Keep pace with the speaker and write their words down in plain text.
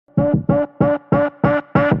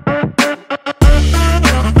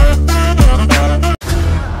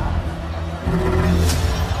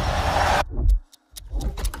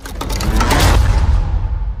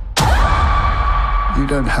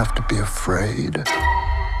afraid.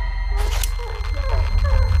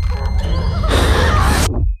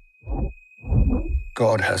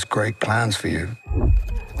 God has great plans for you.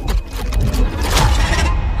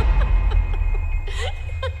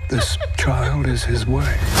 This child is his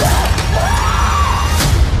way.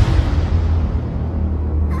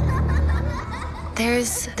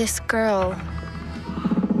 There's this girl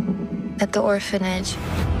at the orphanage.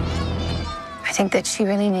 I think that she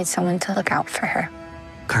really needs someone to look out for her.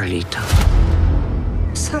 Carlita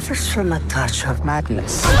suffers from a touch of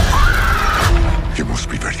madness. You must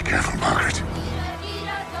be very careful, Margaret.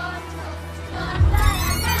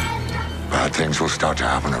 Bad things will start to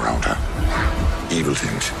happen around her. Evil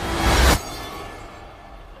things.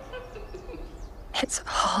 It's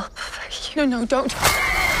all for you. No, don't.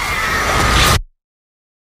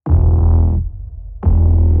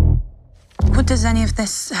 What does any of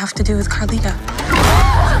this have to do with Carlita?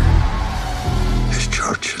 This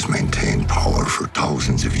church has maintained power for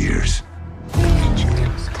thousands of years.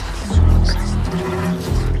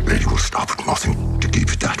 Lady will stop at nothing to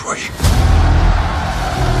keep it that way.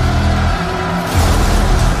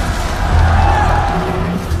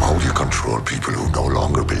 How do you control people who no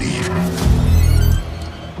longer believe?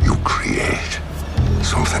 You create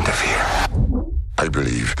something to fear. I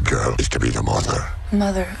believe the girl is to be the mother.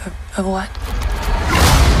 Mother of what?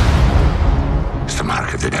 It's the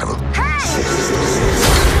mark of the devil.